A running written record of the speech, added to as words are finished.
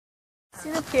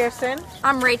Christina Pearson.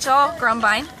 I'm Rachel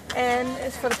Grumbine. And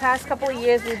it's for the past couple of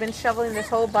years we've been shoveling this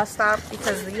whole bus stop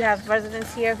because you have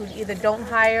residents here who either don't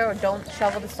hire or don't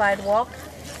shovel the sidewalk.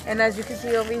 And as you can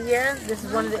see over here, this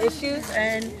is one of the issues,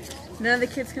 and none of the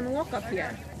kids can walk up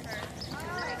here.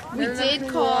 We did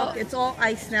call. It's all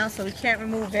ice now, so we can't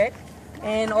remove it.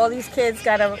 And all these kids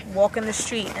gotta walk in the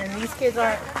street, and these kids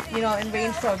are, you know, in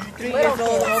range from 3 years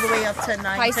old all the way up to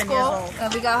 9, 10 years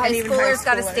old. We got high schoolers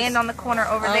got to stand on the corner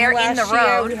over there in the road.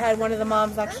 Last year we had one of the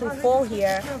moms actually fall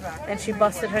here, and she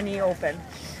busted her knee open.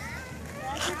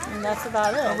 And that's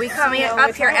about it. We come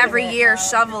up here every year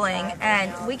shoveling,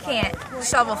 and we can't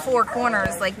shovel 4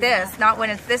 corners like this, not when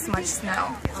it's this much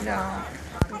snow. No.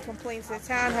 Complaints to the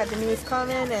town, had the news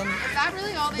coming, and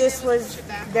this was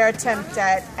their attempt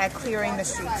at clearing the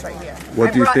streets right here.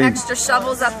 I brought extra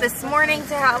shovels up this morning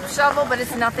to help shovel, but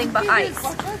it's nothing but ice.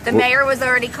 The mayor was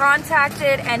already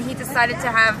contacted, and he decided to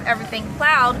have everything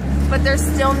plowed, but there's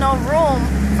still no room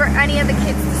for any of the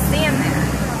kids to stand there.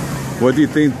 What do you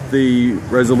think the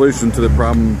resolution to the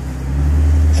problem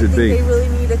should be? They really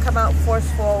need to come out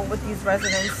forceful with these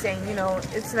residents, saying, you know,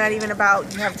 it's not even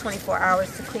about you have 24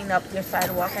 hours to clean up your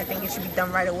sidewalk. I think it should be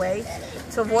done right away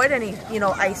to avoid any, you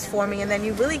know, ice forming, and then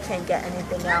you really can't get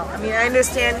anything out. I mean, I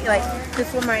understand, like,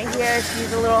 this woman right here,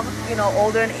 she's a little, you know,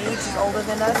 older in age, she's older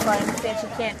than us, so I understand she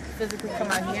can't physically come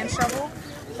out here and shovel,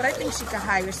 but I think she could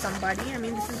hire somebody. I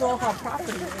mean, this is all her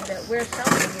property that we're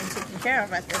shoveling and taking care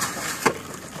of at this point.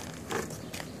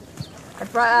 I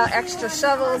brought out extra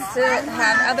shovels to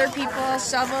have other people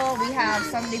shovel. We have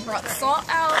somebody brought salt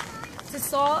out to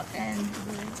salt,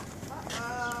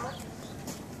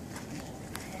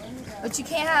 but you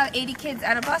can't have 80 kids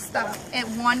at a bus stop at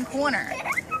one corner.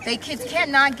 The kids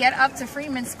cannot get up to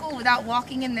Freeman School without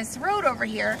walking in this road over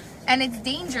here, and it's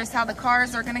dangerous how the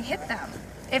cars are going to hit them.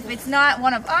 If it's not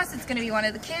one of us, it's going to be one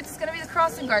of the kids. It's going to be the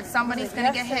crossing guard. Somebody's going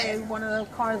to get hit. One of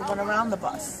the cars went around the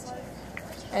bus.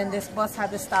 And this bus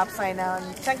had the stop sign now,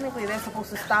 and technically they're supposed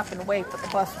to stop and wait, but the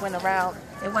bus went around.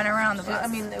 It went around the bus. I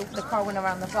mean, the car went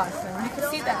around the bus, and you can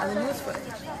see that on the news footage.